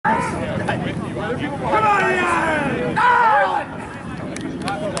Come on, Ian!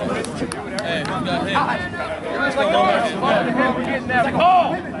 Hey, who got hit?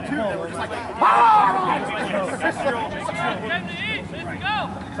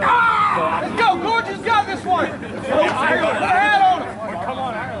 Let's go, Gorgeous got this one! Put a hat on him! Come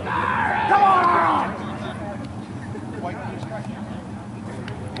on, Ireland! Come on, Ireland!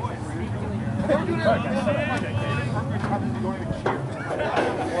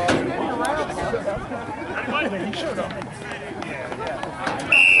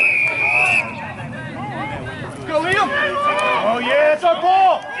 Go, Liam! Oh, yeah, it's our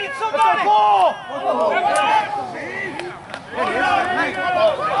ball! Eat somebody! It's our ball!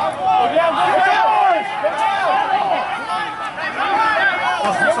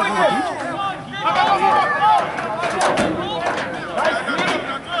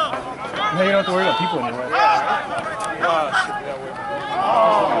 Now you don't have to worry about people anymore.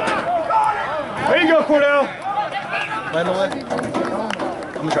 There you go, Cordell! By the way, I'm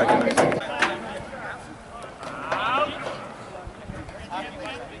gonna try to get next.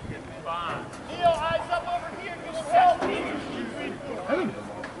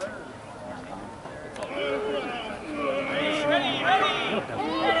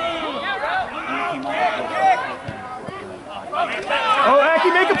 Oh, Aki,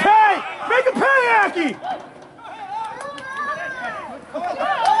 make a pay! Make a pay, Aki!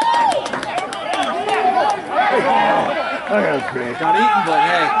 That was great. Got eaten, but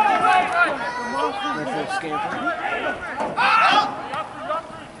hey. Nice little scamper.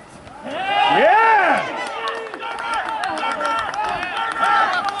 Yeah!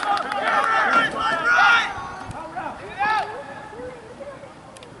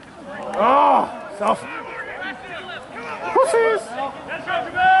 Oh, self. Pussies!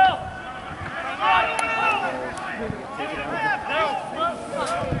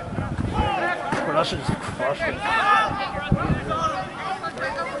 Production just crushed it.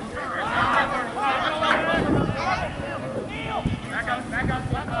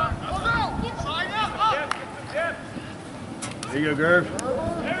 There you go, Gerb.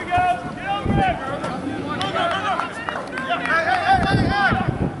 There we go. Get over there.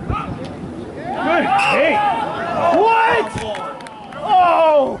 Good hit. What?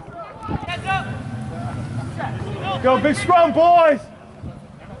 Oh! Go, big scrum, boys!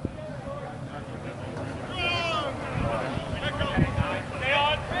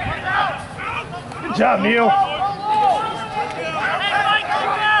 Good job, Neil.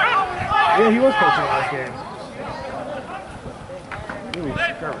 Yeah, he was coaching last game. Really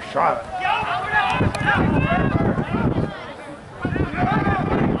got a shot.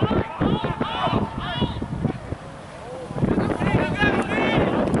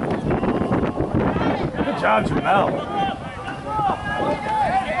 Good job, Jamal.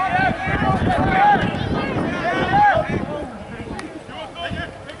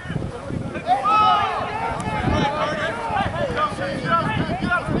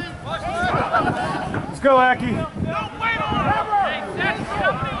 Let's go, Aki.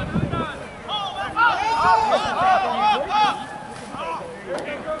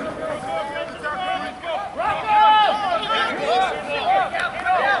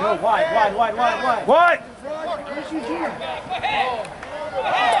 Go wide. What?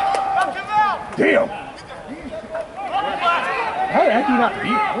 Damn. How did Aki not beat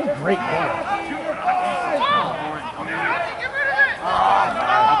him? What a great ball.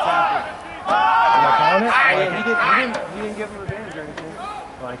 On it? Yeah, he didn't give him advantage or anything.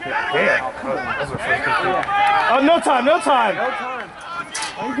 Like it. Damn. That's our first good. Yeah. Oh, no time. No time.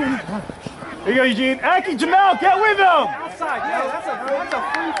 Here you go, Eugene. Aki, Jamal, get with him. Outside, yeah, that's a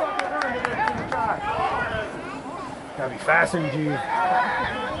free fucking run to the try. Gotta be faster, Eugene.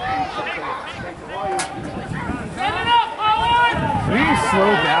 Please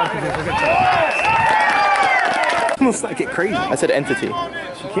slow down because if we get Let's not get crazy. I said entity.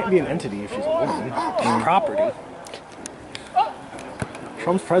 She can't be an entity if she's a woman. She's property.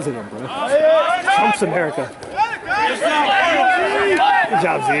 Trump's president, bro. Trump's America. Good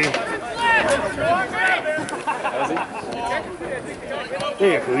job, Z.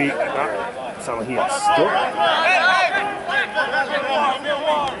 There you go, Khalid. Sound like he got stuck.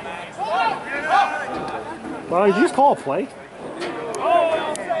 Well, did you just call a play?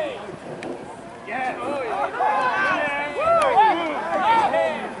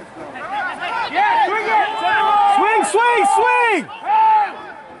 Swing, swing, swing!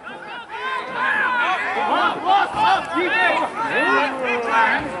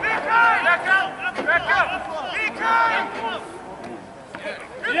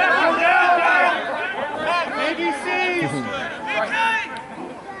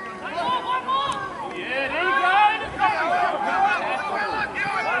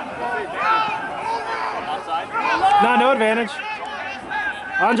 No, no advantage.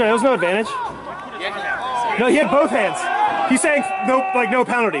 Andre, there was no advantage. No, he had both hands. He's saying no, like no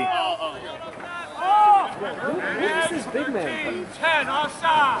penalty. Who's this big man? 10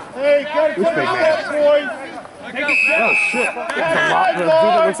 offside. Hey, gotta Which put big it man? up, boys. Oh shit! It's a lot. The dude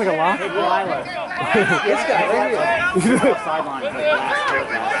that looks like a lot. This guy right here. Sideline. It's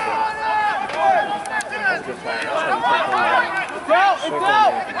out! It's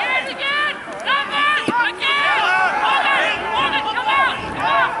out!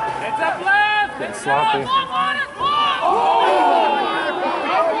 It's up left. Getting sloppy.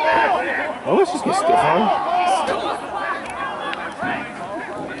 Oh, let's just get stiff on.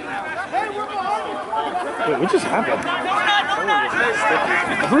 Wait, what just happened?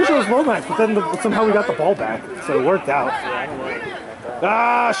 I'm pretty sure it was low match, but then somehow we got the ball back, so it worked out.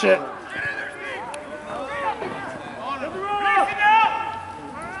 Ah, shit.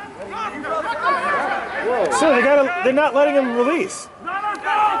 So they're not letting him release.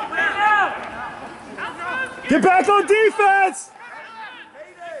 Get back on defense!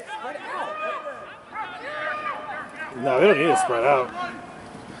 No, they don't need to spread out.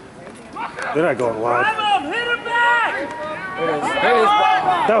 They're not going wide. Hit him back.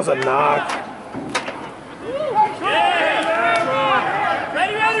 That was a knock.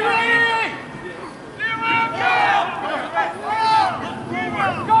 Ready, ready, ready.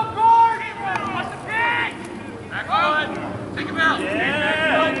 Go, guard! Back on! Take him out!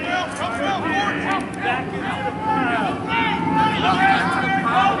 Back into the pile.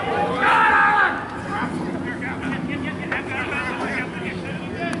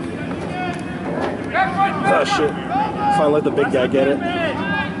 Oh shit. Finally let the big guy get it.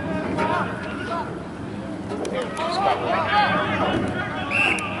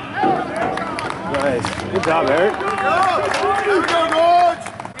 Nice. Good job, Eric.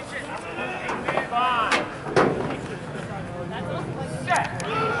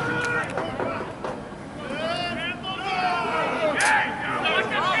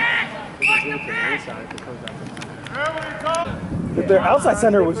 Their outside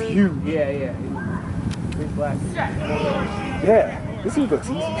center was huge. Yeah. Big black. Yeah, this dude looks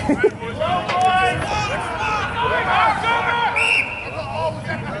easy.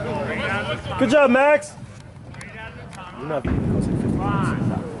 Good job, Max. You're not being close to 50 minutes.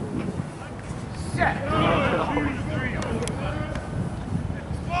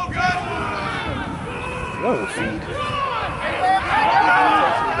 That was a feed.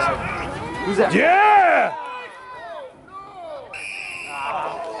 Who's that? Yeah!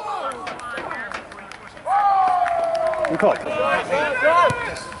 We call it.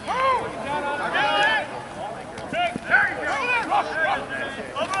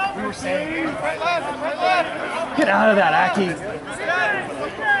 Get out of that, Aki.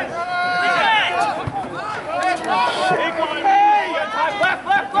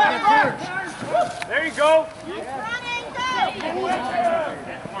 Left. There you go.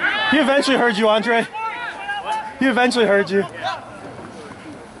 He eventually heard you, Andre. He eventually heard you.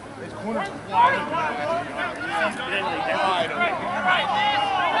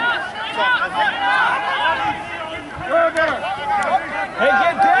 Hey,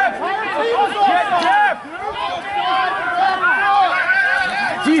 get depth! Get depth!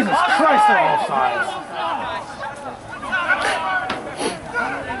 Jesus Christ, they're all sides.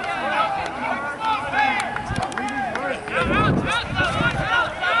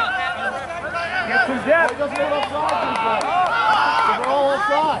 Get some depth! We're all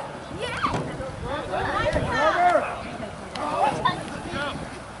offside.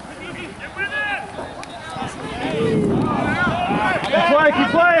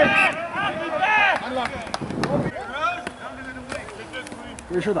 Keep playing.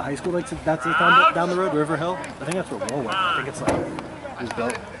 Pretty sure the high school that's down the road, River Hill. I think that's where Will went. I think it's like it was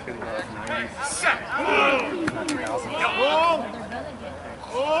built in the 90s. Not 2000.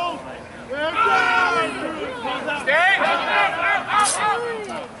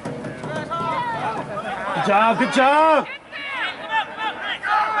 Good job, good job.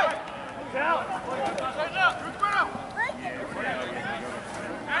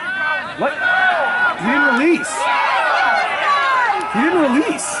 What? He didn't release. He didn't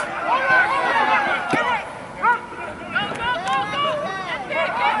release.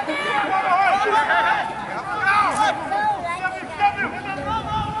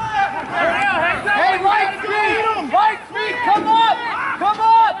 Hey, right speed! Right speed! Come up! Come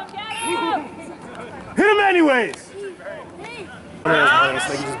up! Hit him anyways.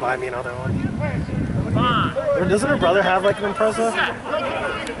 They can just buy me another one. Or doesn't her brother have like an Impreza?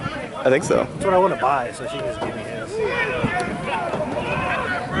 I think so. That's what I want to buy, so she can just give me his.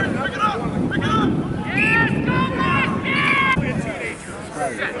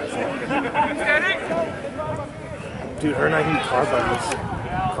 Dude, her and I can be car buddies.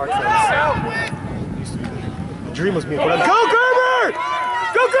 Car friends. Used to be. The dream was me. Go Gerber!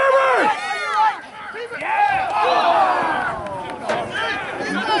 Go Gerber!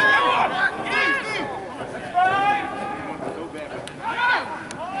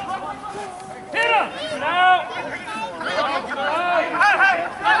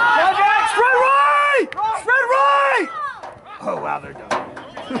 Spread right! Spread right! Oh wow, they're done.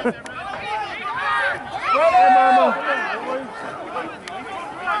 Hey, Mama.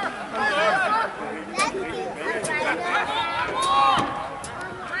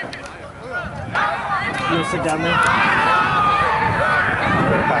 You want to sit down there?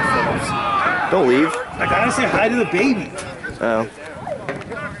 Don't leave. I gotta say hi to the baby. Oh.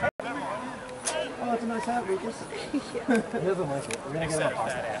 Oh, that's a nice hat, Lucas. It is a nice one. We're gonna get that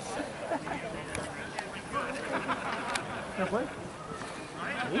ass. Can I play?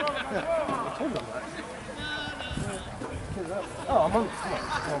 Yeah. I told them that. Oh, I'm on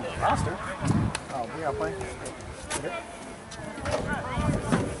the roster. Oh, we gotta play. Okay.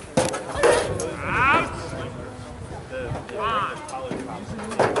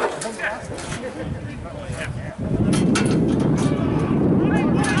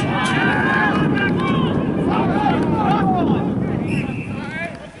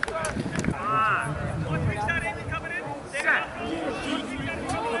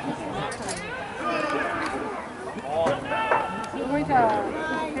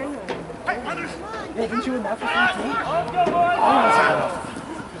 Yeah, didn't you win that for 13?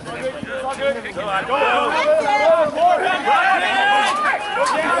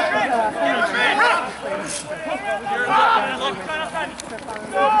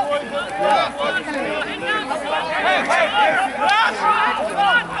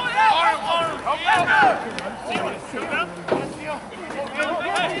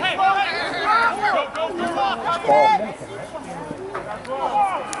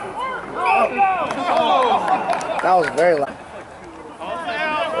 That was very loud.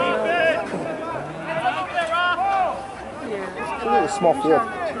 It's a small field.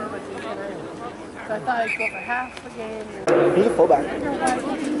 So I thought I'd go for half a game. Who's the fullback?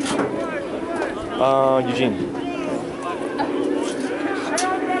 Eugene.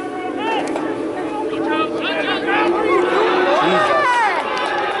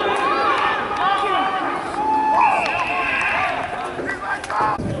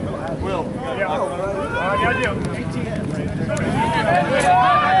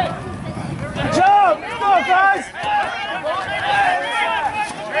 Jump! Go, guys!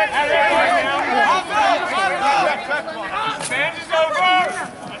 Stand is over.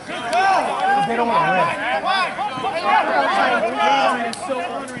 They don't want to win. It's so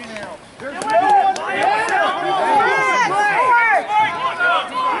ornery now. There's no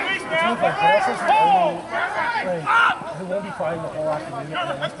Who won't be crying the whole afternoon and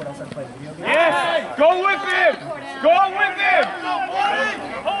then that's what else I play video games. Yes! Go with him! Go with him!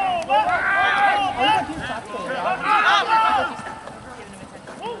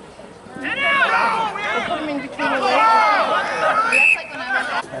 Put him in between the legs. That's like when I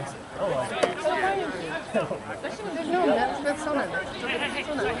was There's no net. That's so nice. So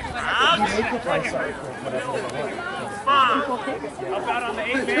nice. You make the price up for whatever they want. About on the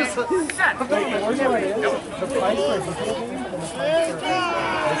 8 man. The worst part is, the price for a digital game and the price for this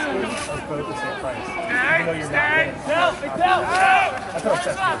game is both the same price. Even though you're not paying. That's what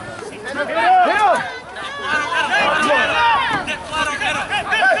I'm saying.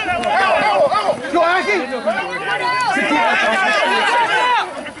 Go, Aki!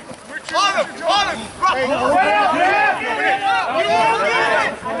 On him! On him!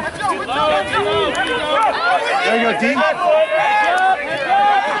 There you go, D. Is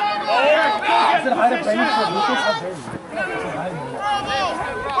it high to bang for Lucas? How dare you?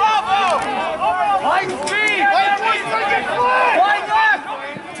 Bravo! Light speed! Light left!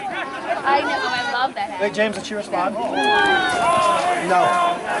 I know. I love that hat. Hey, James, did she respond? No.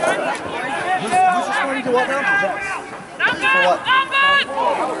 Who's responding to what now? For what?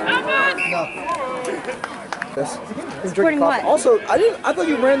 No. This. Supporting what? Also, I thought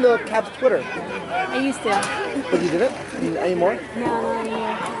you ran the Caps Twitter. I used to. But you didn't? Anymore? No, not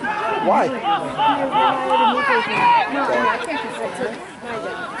anymore. Why? No, I can't control it.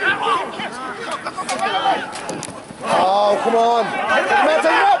 Oh, come on. Take him out,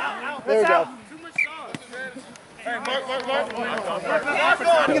 take him out. There we go. Look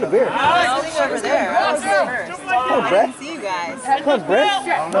at the beer. I was sitting over there. I was there first. Come on, I Brett. didn't see you guys. Come on, Brett.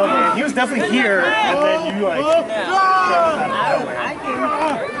 No, man, he was definitely here, and then you like. I came.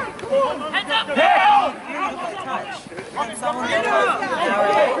 I didn't get a touch.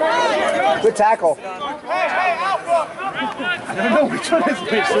 Good tackle. Hey, Alpha! I don't know which one is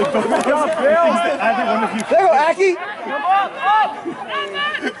which. Like, both of them. Either one of you. There you go, Aki.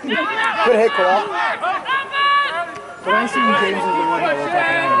 Good hit, Cole. But I assume James is the one that woke up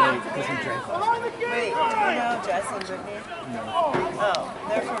around late because he drank last night. Wait, you know Jess and Brittany? No. Oh,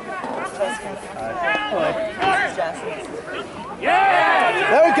 they're from Jessica. This is Jess.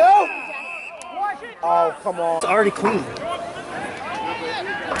 There we go. Oh, come on. It's already clean.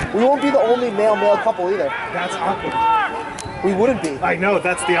 We won't be the only male couple either. That's awkward. We wouldn't be. I know,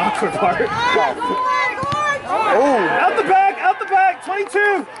 that's the awkward part. Oh, Out the back,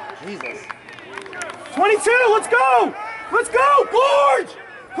 22. Jesus. 22, let's go! Let's go, Gorge!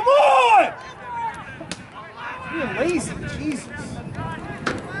 Come on! You're lazy, Jesus.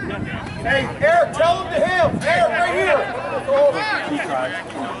 Hey, Eric, tell him to him. Eric, right here. He tried.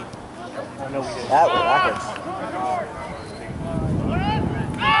 I know we did. That was backwards.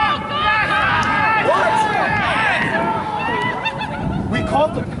 We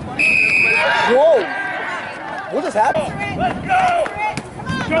caught them. Whoa! What just happened? Let's go!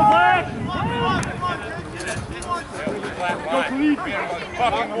 Go Black!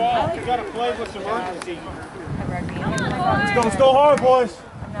 Fucking wall. You gotta play with some urgency. Let's go hard, boys.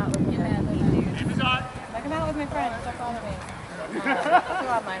 I'm not looking at it. Like, I'm out with my friends. Stop following me.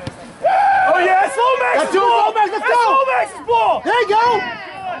 Mine was like, Oh yeah, slow max! Let's do it, slow max, let's go! Slow max's ball! There you go!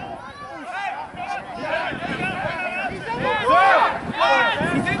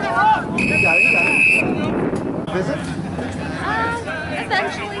 He's in the rough. You got it. Visit?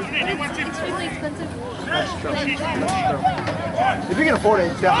 eventually, but it's extremely expensive. That's true. If you can afford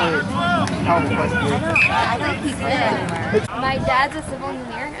it, it's definitely a powerful place to be. I think he's good. My dad's a civil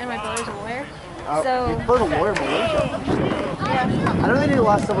engineer and my brother's a lawyer. So, You prefer the lawyer Malaysia? yeah. I know they need a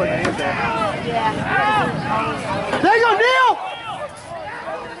lot of civil engineers there. Yeah. There you go, Neil!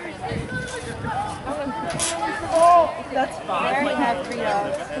 That's I fine. already have 3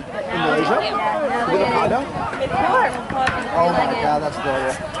 dogs. But now, Malaysia? Yeah, now With a they're condo? Oh my god, that's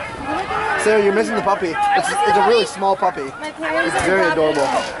adorable. Sarah, you're missing the puppy. It's a really small puppy. My parents It's very adorable.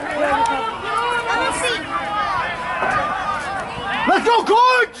 Let's go,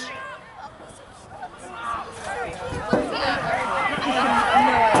 Gorge!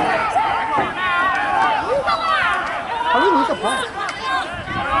 How do we lose the puck?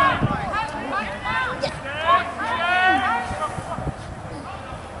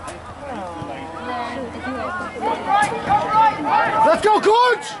 Let's go,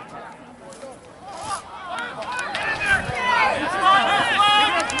 Gorge!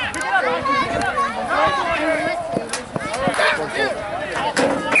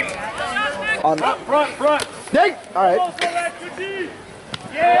 On Front. There, all right.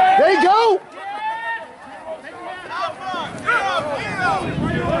 There you go.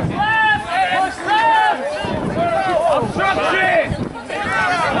 Obstruction!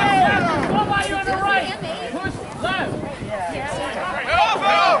 Somebody on the right. Push left.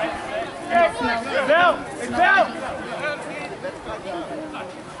 It's out!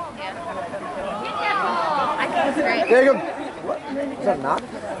 There you go. What? Is that not?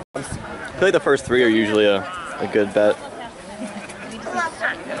 I feel like the first 3 are usually a good bet.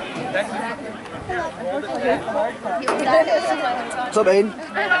 What's up, Aiden?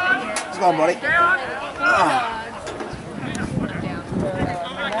 What's going on, buddy?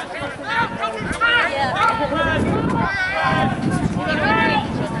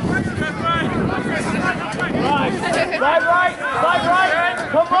 Slide right!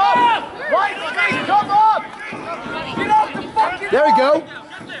 Come up! Right feet, come up! Get off the fucking There we go.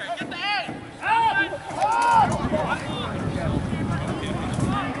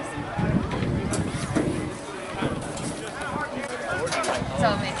 So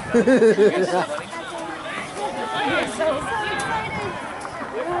amazing.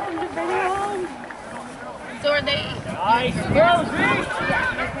 So are they? Nice! Go, Z!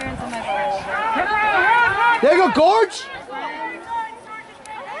 Yeah, my parents and my brother. There you go, Gorge.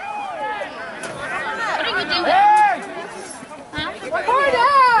 What are you doing? Hey! Huh? Hard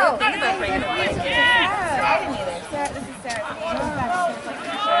out!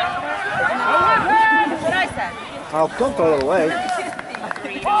 What I said. Oh, don't throw it away.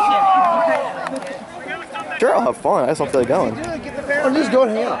 Sure, I'll have fun. I just don't feel like going. Oh, just go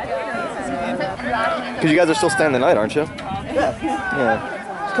and hang out. Because you guys are still staying the night, aren't you? Yeah. Yeah.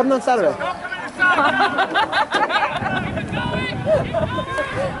 Just come down Saturday.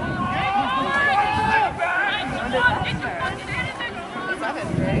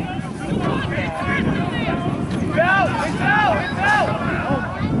 It's out!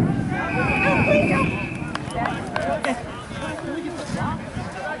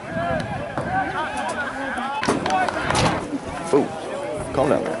 Calm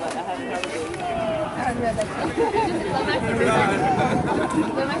down there.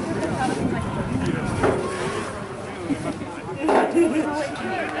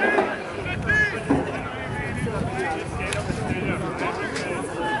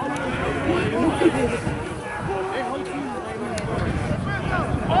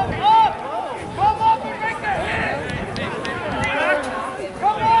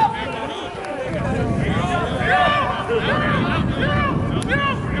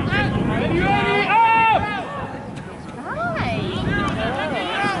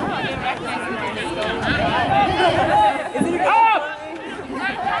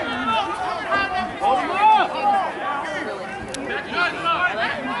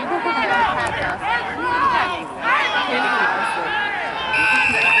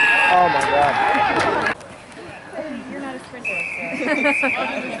 Oh my god. You're not a sprinter,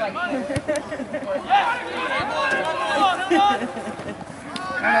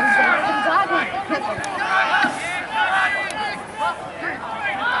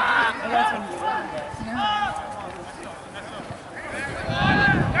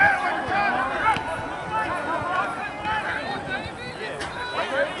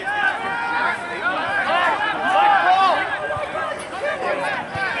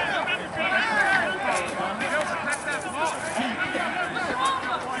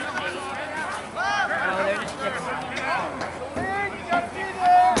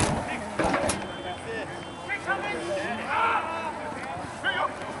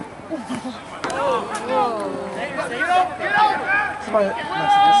 Somebody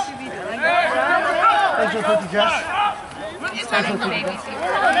messages. Thank you, Jess. Thank you,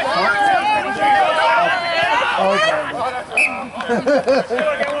 Jess. Oh, okay.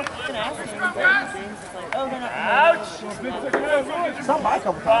 Ouch! Saw by a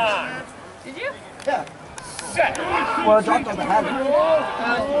couple times. Did you? Yeah. Well, I dropped on the hat.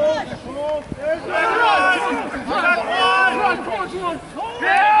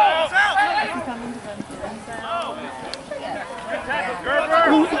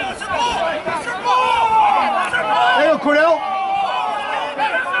 There you go, Cordell.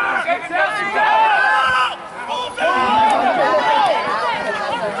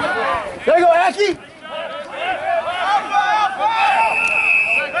 There you go, Ashley.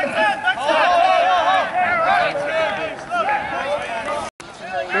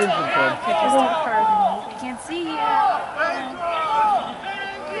 I can't see you.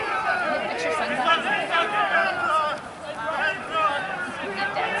 Extra sunglasses.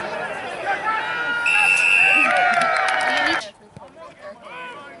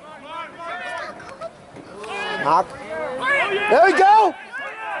 Knock. There we go.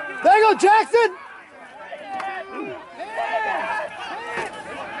 There you go, Jackson.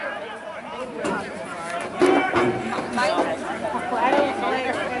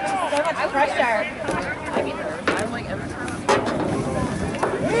 So much pressure.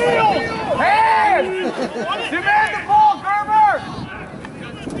 Demand the ball, Gerber!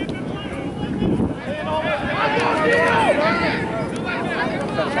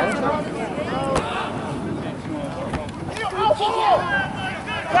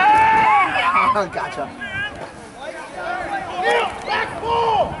 Gotcha.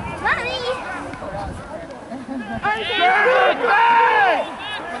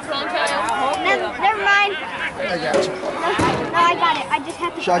 Never mind. I gotcha. No, I got it. I just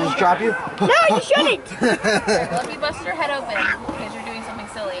have to. Should I just drop you? No, you shouldn't. Let me bust your head open because you're doing something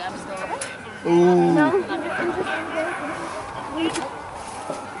silly. I'm still. Ooh. No.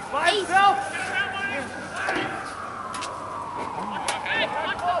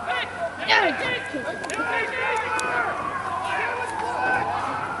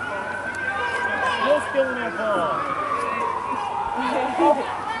 No skill in that ball.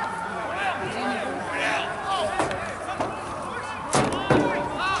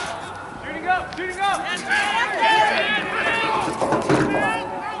 Shooting up! Shooting up!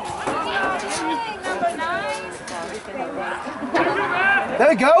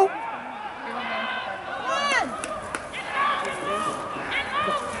 There you go.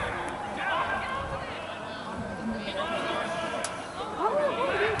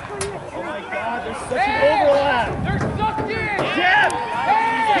 Oh my God, there's such an overlap. They're sucked in! Jeff!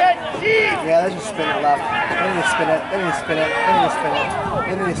 Get deep! Yeah, they just spin it left. They need to spin it. They need to spin it. They need to spin it.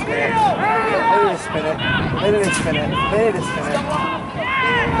 They need to spin it. They need to spin it. They need to spin it. They need to spin it.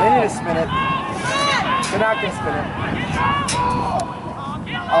 They need to spin it. They're not gonna spin it.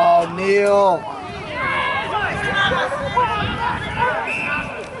 Oh, Neil.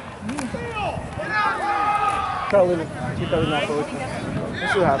 Try to leave it. Keep that not forward.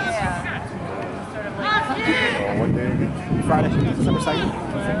 Let's see what happens. What day again? Friday, December 2nd. I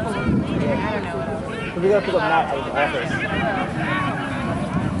don't know. We gotta pick up Matt out of the office.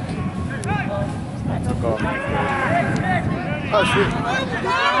 Took off. Oh, shoot.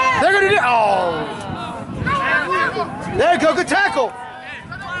 They're gonna do. Oh! There you go, good tackle!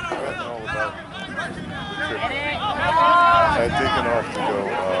 I had taken off to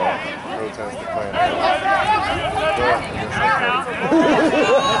go protest the plan.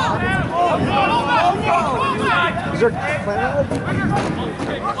 Is there a plan?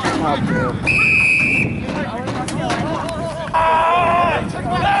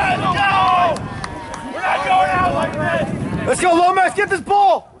 We're not going out like this! Let's go, Lomas, get this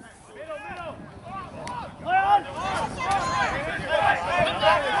ball!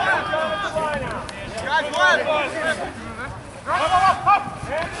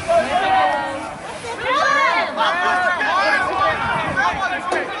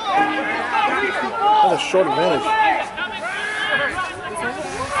 That's a short advantage.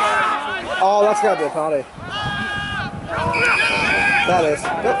 Oh, that's gotta be a penalty. That is.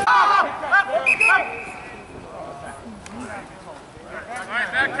 Yep.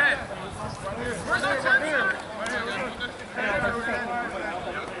 Alright, back 10. Where's our 10?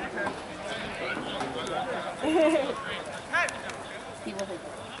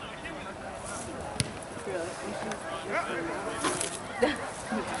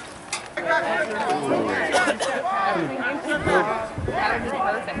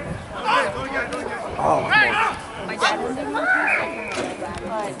 Oh, My dad was in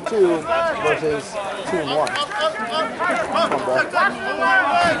 2 versus 2 and 1. Come on, bro.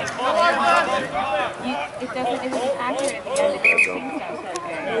 It isn't accurate at the end. It goes pink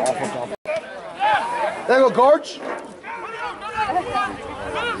stuff. There you go, Gorge.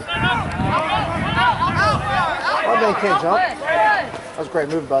 Oh, man, can't jump. That was a great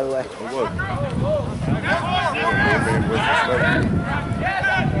move, by the way. It was.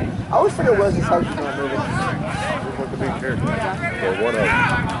 I always forget Wesley's touch when I'm moving. Looks like a big character. Well, one of them.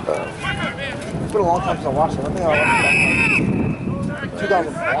 It's been a long time since I watched it. I think I watched it back in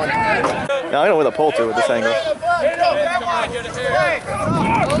 2001. Yeah, I know where the pole to with this angle.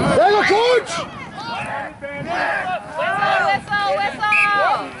 There you go, Gorge!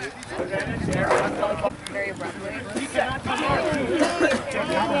 Very abruptly.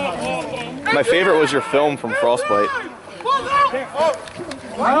 My favorite was your film from Frostbite.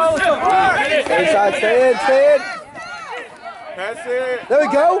 Stay inside, stay in, stay in. That's it. There we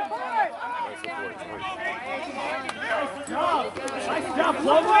go.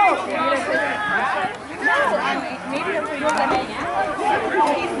 Maybe that's what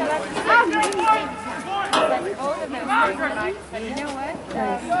you're saying. You know what?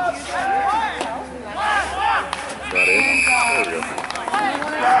 Got it. There we go.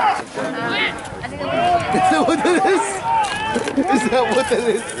 Is that what that is? Is that what that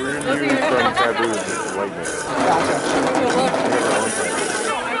is? We're going to use from Taboo as white man.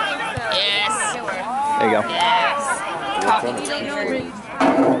 There you go.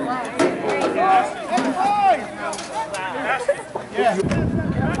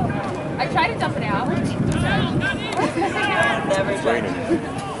 I tried to dump it out. It's raining.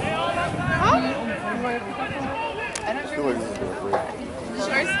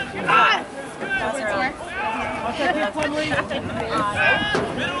 I feel like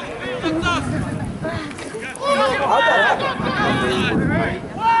this is going to rain.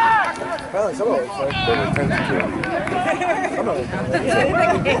 Apparently someone was like,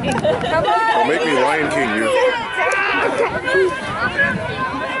 Don't make me Lion King you.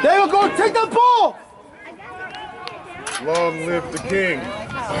 there you go, take that ball! Long live the king.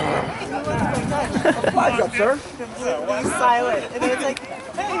 Flags up, sir. Silent. And then it's like,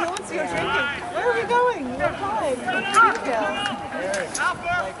 hey, who wants to go drinking? Where are we going? We're fine.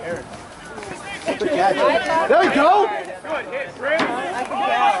 Good catch. There you go.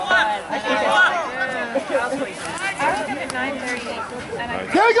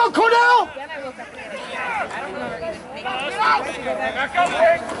 There you go, Cornell! Then I woke up at 8. I don't remember even making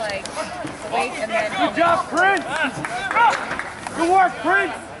wait and then Good job, Prince! Good work,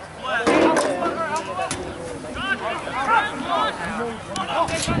 Prince!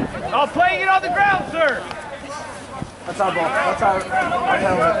 I'll play it on the ground, sir! That's our ball. That's our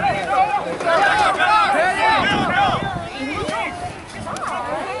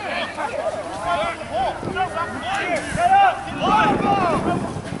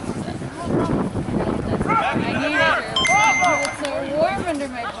I need it. It's so warm under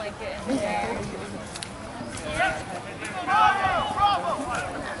my blanket in here.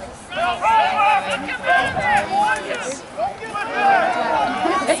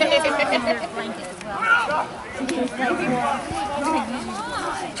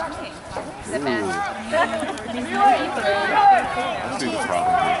 see the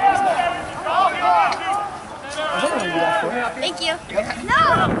problem. Thank you. No!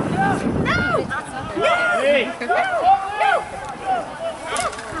 No! Hey!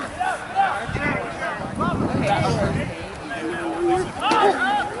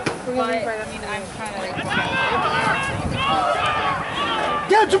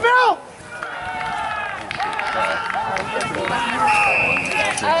 Yeah, Jamel!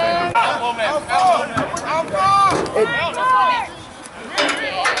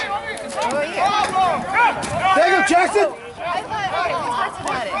 There you go, Jackson!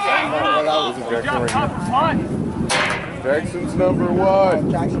 Jackson's number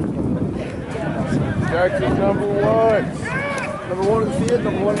one. Jackson's number one. Number one in the field,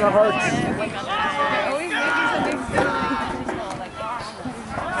 number one in our hearts.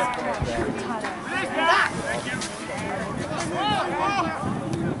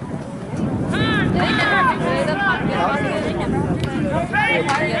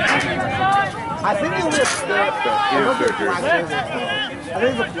 I think it was I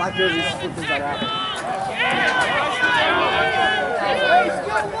think the black jersey flipped things like that.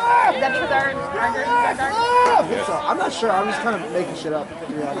 Is that because our jerseys are dark? I think so. I'm not sure. I'm just kind of making shit up, to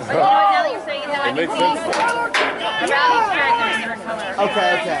be honest. But you know what, now that you're saying it, I can see around each shirt there's a different color. Okay,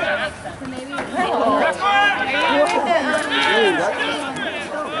 okay. So maybe are you with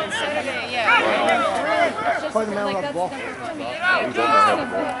Play the man without the ball.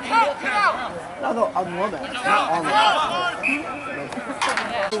 No, I'm on that. Not on that.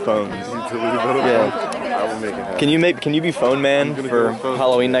 Phones. Yeah. I will make it happen. Can you be phone man for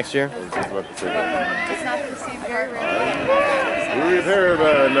Halloween next year? I was just about to say that. it's not the same hair. Who's here?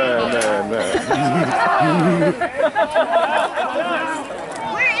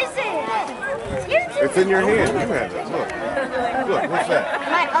 Where is it? Here's It's in your hand. You have it. Look. Look, what's that?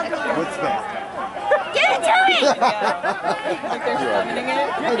 my other one. What's that? Give it to me!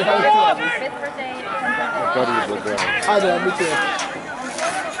 Fifth birthday. I thought he was down. I know, me too.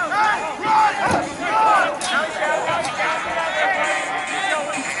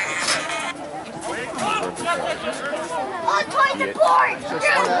 On point the board!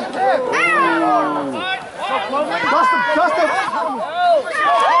 Dustin! Dustin,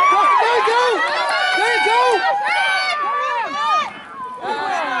 there you go! There you go!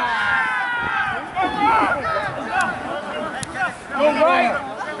 Go right!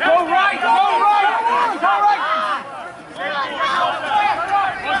 Go right! Go right! Go right!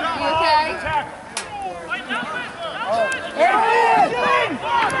 You okay?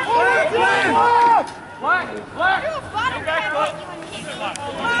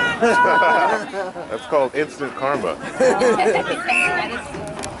 That's called instant karma.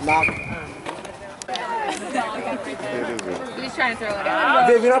 Knock. He was trying to throw it out.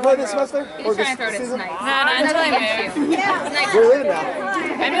 Dave, you're not playing this semester? He was trying to throw it at season? Snipes. No, not until I move. We're leaving now.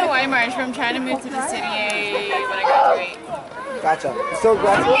 I'm in Weimar, so I'm trying to move to the city when I graduate. Gotcha. You still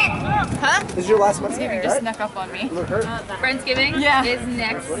graduate? Huh? This is your last semester? Thanksgiving just snuck up on me. Look, hurt. Friendsgiving Yeah. is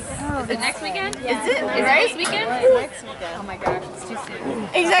next. Is it next weekend? Is it? Is it this weekend? Next weekend. Oh my gosh, it's too soon.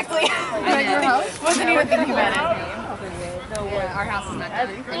 Exactly. I know. Wasn't even thinking about it. Yeah, our house is not done.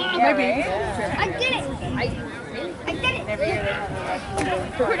 Maybe. I did it! I did it!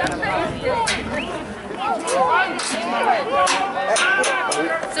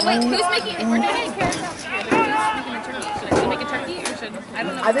 So wait, who's making? If we're doing it, who's making the turkey? Should I still make a turkey or should I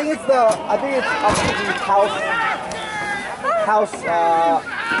don't know? I think it's up to the house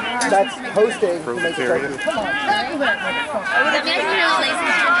that's hosting to make the turkey. That means we're lazy.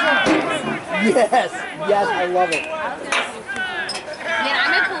 Yes, yes, I love it. Man,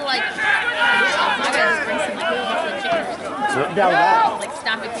 I'm gonna pull like. I gotta just bring some chicken. Down with that. Like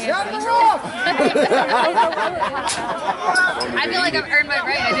stop at KFC. I feel like I've earned my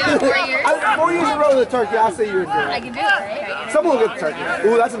right. I did it 4 years. 4 years in a row with the turkey, I'll say you're enjoying I it. can do it, right? Someone will get the turkey.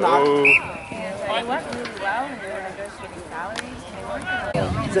 Ooh, that's a knock. Oh, They went really well and they were negotiating salaries.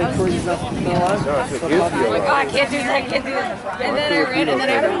 Say Corey's not on the line. no, it's an Israel. Oh, I can't do that, I can't do that. And then I ran, and then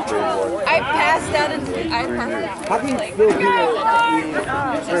I passed out and I passed How can you feel good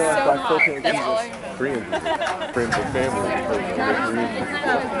out. by cooking with Jesus? Korean people. Friends and family.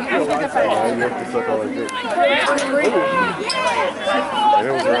 You have to suck all that dick. And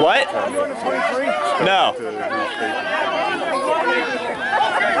it was around What? the time that No. to his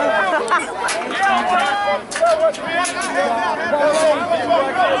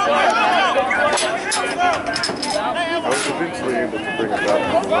I was eventually able to bring it back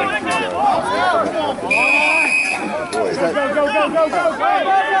to the 1-2 guys. boy. Is that,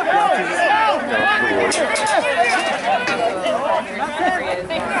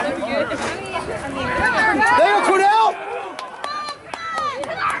 there, Cornell!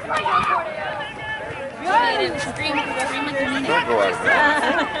 Scream at the meeting. Don't go out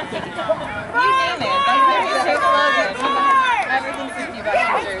there. You name it. That's their new slogan. Everything's 50 bucks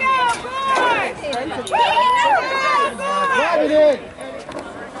for Grab it in!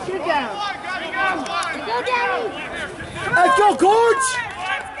 Shoot down. Go, Daddy. Let's go, Gorge!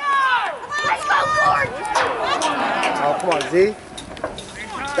 Let's go, Gord. Oh, come on, Z.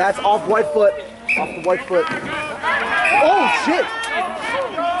 That's off white foot. Off the white foot. Oh, shit!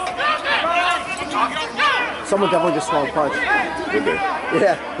 Someone definitely just swung a punch. Did they?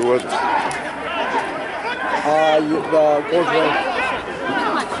 Yeah. Who was it? The Gorge Ring.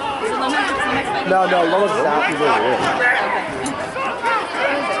 No, Loma's is out. He's over here.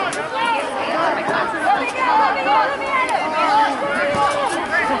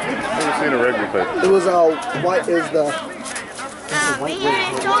 Never seen a rugby fight. It was white is the.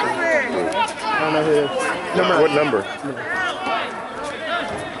 Man, it's over. I don't know who it is. Number What number?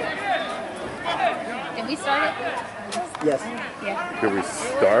 Did we start it? Yes. Did we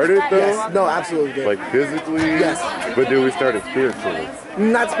start it though? Yes. No, absolutely did. Like physically? Yes. But did we start it spiritually?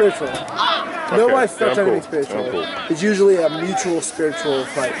 Not spiritually. Nobody starts I'm anything cool. spiritually. I'm cool. It's usually a mutual spiritual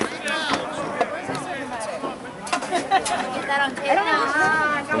fight. Get that on tape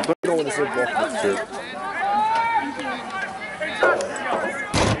now. You don't win the Super Bowl. That's true.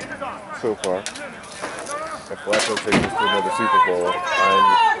 So far, if Flacco takes us to another Super Bowl, I'm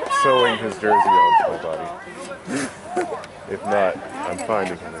sewing his jersey onto my body. If not, I'm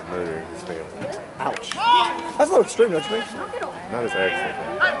finding him and murdering his family. Ouch. That's a little extreme, don't you think? Not his accent.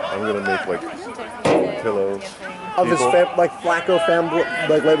 I'm gonna make like pillows. Of his like Flacco family,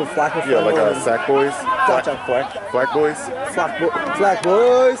 like label Flacco family. Yeah, like Sack Boys. Gotcha. Flack Boys. Flack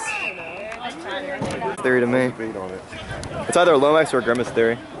Boys. Theory to me. Beat on it. It's either Lomax or Grimace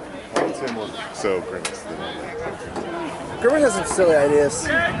theory. Tim was so Grimace. Grimace has some silly ideas.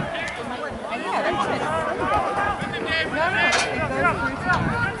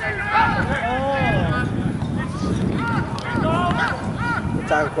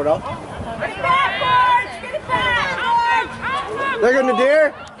 Time Cordell. They're going to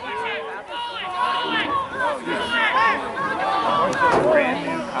Nadir.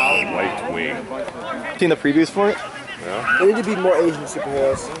 White wing. Seen the previews for it? Yeah. They need to be more Asian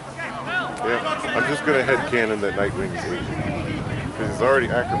superheroes. Yeah. I'm just gonna headcanon that Nightwing is Asian. Because he's already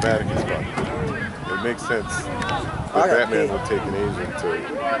acrobatic as fuck. It makes sense that Batman would take an Asian to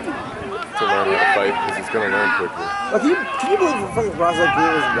learn how to fight because he's gonna learn quickly. Like, can you believe fucking Ra's al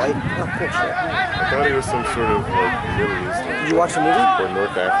Ghul is white? Oh, bullshit. I thought he was some sort of like Middle Eastern. Did you watch the movie? Or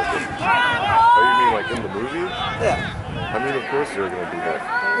North African. Oh, you mean like in the movie? Yeah. I mean, of course they're gonna do that.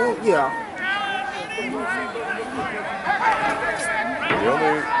 Well, yeah. The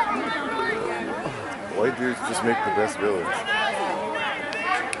only white dudes just make the best villains.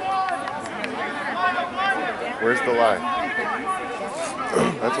 Where's the lie?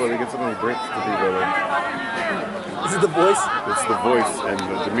 That's why they get so many breaks to be villains. Is it the voice? It's the voice and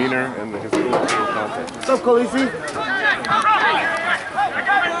the demeanor and the historical context. What's up, Khaleesi?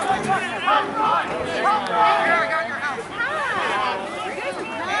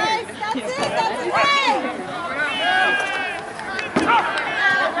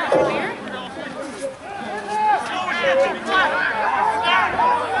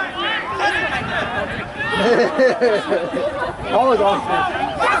 Always awesome.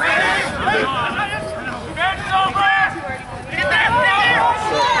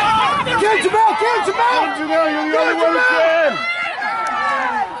 Get Jamel! Get Jamel! Jamel, you're the only one who can!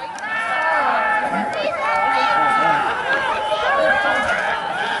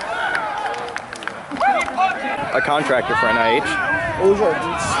 A contractor for NIH. Oh, you're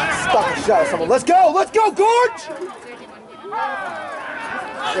stuck a shot at someone. Let's go! Let's go, Gorge!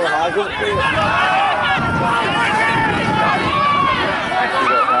 So high, go.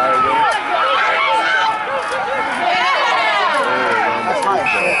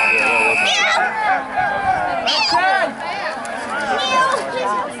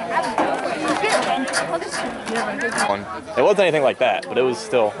 It wasn't anything like that, but it was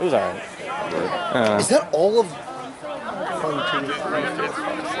still, it was alright. Is that all of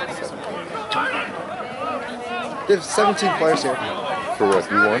There's 17 players here. For what,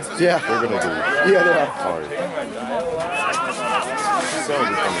 you want? Yeah. They're gonna do it. Yeah, they are. Alright. So,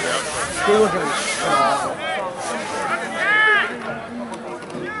 They're looking